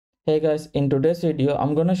Hey guys, in today's video,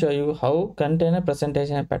 I'm going to show you how container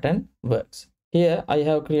presentation pattern works. Here, I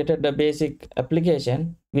have created a basic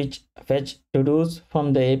application which fetch to-dos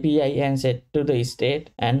from the API and set to the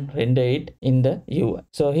state and render it in the UI.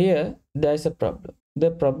 So here, there's a problem.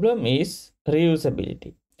 The problem is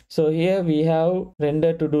reusability. So here we have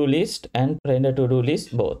render to-do list and render to-do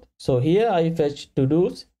list both. So here I fetch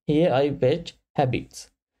to-dos, here I fetch habits.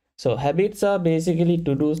 So habits are basically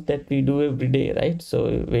to-dos that we do every day, right?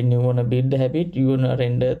 So when you want to build the habit, you want to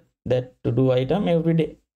render that to-do item every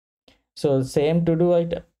day. So same to-do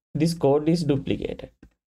item, this code is duplicated.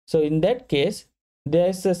 So in that case,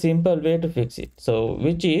 there's a simple way to fix it. So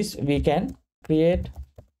which is we can create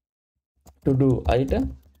to-do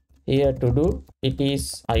item. Here to-do, it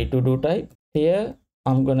is I-to-do type. Here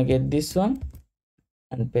I'm gonna get this one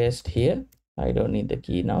and paste here. I don't need the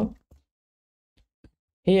key now.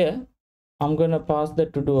 Here I'm gonna pass the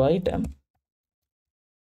to-do item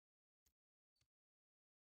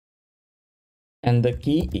and the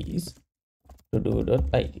key is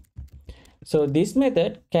to-do.id. So this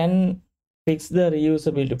method can fix the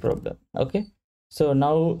reusability problem. Okay, so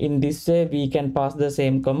now in this way we can pass the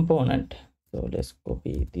same component. So let's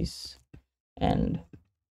copy this and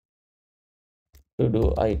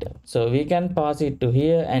to-do item. So we can pass it to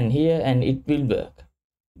here and it will work.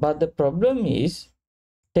 But the problem is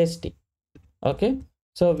testing. Okay,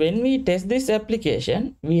 so when we test this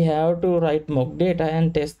application, we have to write mock data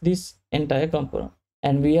and test this entire component,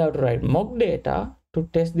 and we have to write mock data to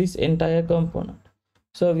test this entire component.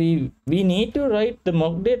 So we need to write the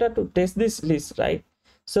mock data to test this list, right?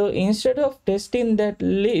 So instead of testing that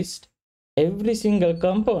list every single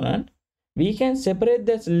component, we can separate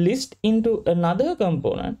that list into another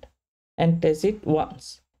component and test it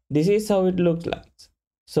once. This is how it looks like.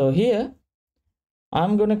 So here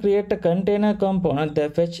I'm going to create a container component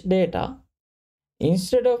that fetch data.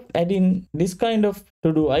 Instead of adding this kind of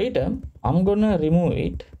to-do item, I'm going to remove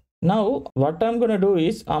it. Now what I'm going to do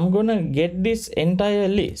is I'm going to get this entire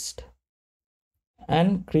list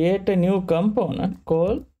and create a new component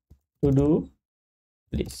called to-do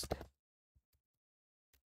list.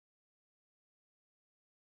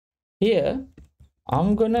 Here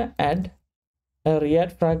I'm going to add a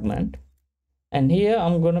React fragment, and here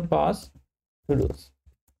I'm going to pass to-dos.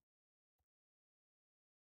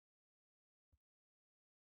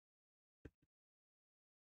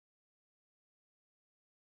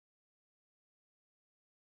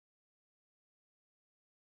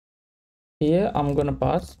 Here I'm going to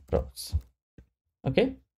pass props.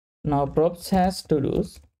 Okay, now props has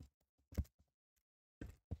to-dos.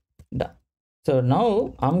 Done. So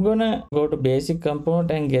now I'm gonna go to basic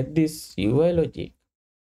component and get this UI logic,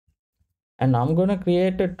 and I'm gonna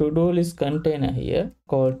create a to-do list container here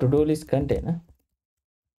called to-do list container.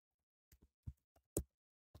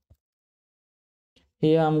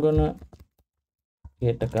 Here I'm gonna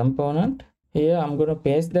create a component. Here I'm gonna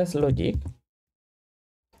paste this logic,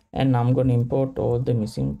 and I'm gonna import all the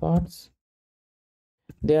missing parts.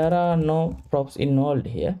 There are no props involved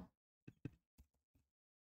here.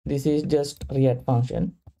 This is just React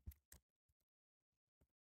function.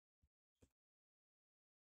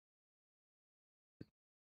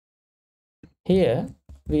 Here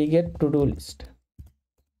we get to-do list.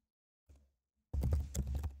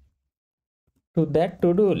 To that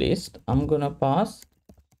to-do list, I'm gonna pass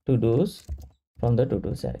to-dos from the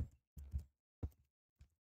to-dos array.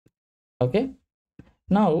 Okay,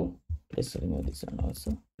 now let's remove this one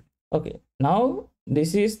also. Okay, now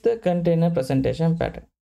this is the container presentation pattern.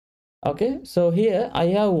 Okay, so here I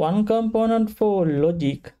have one component for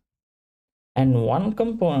logic and one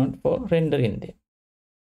component for rendering them.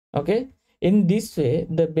 Okay, in this way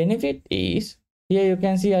the benefit is, here you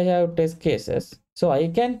can see I have test cases, so I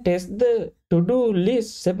can test the to-do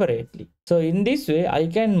list separately. So in this way I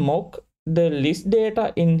can mock the list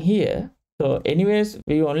data in here. So anyways,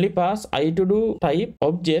 we only pass I-to-do type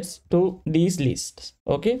objects to these lists.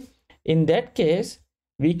 Okay, in that case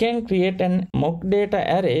we can create an mock data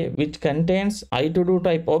array which contains I-to-do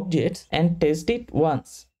type objects and test it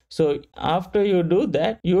once. So after you do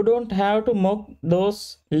that, you don't have to mock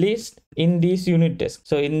those lists in these unit tests.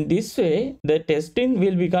 So in this way, the testing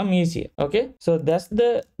will become easier. Okay, so that's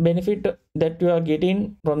the benefit that you are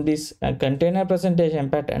getting from this container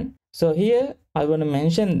presentation pattern. So here I want to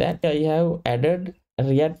mention that I have added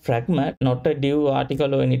React fragment, not a div,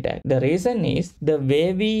 article or any tag. The reason is the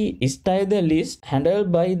way we style the list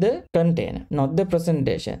handled by the container, not the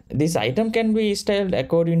presentation. This item can be styled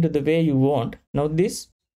according to the way you want. Now this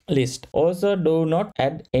list. Also, do not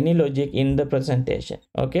add any logic in the presentation.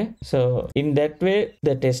 Okay, so in that way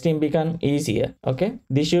the testing become easier. Okay,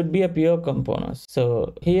 this should be a pure component.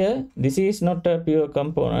 So here this is not a pure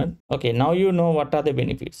component. Okay, now you know what are the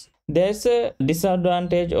benefits. There's a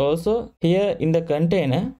disadvantage also. Here in the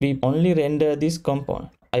container we only render this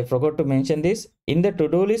component. I forgot to mention this. In the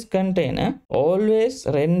to-do list container, always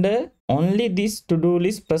render only this to-do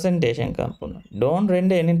list presentation component. Don't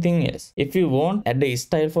render anything else. If you want, add a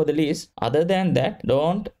style for the list. Other than that,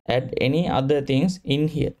 don't add any other things in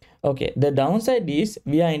here. Okay, the downside is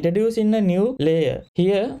we are introducing a new layer.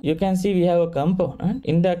 Here you can see we have a component.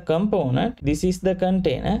 In the component, this is the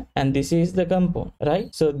container and this is the component,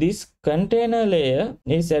 right? So this container layer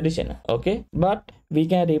is additional. Okay, but we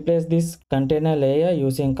can replace this container layer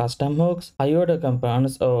using custom hooks, high order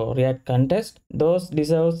components, or React context. Those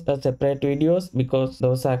deserves a separate videos because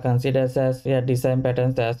those are considered as React design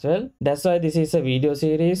patterns as well. That's why this is a video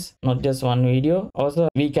series, not just one video. Also,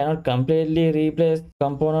 we cannot completely replace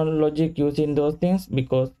component logic using those things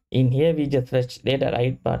because in here we just fetch data,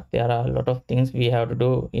 right? But there are a lot of things we have to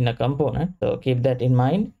do in a component, so keep that in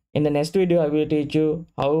mind. In the next video I will teach you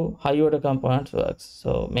how high order components works,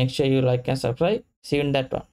 so make sure you like and subscribe. See you in that one.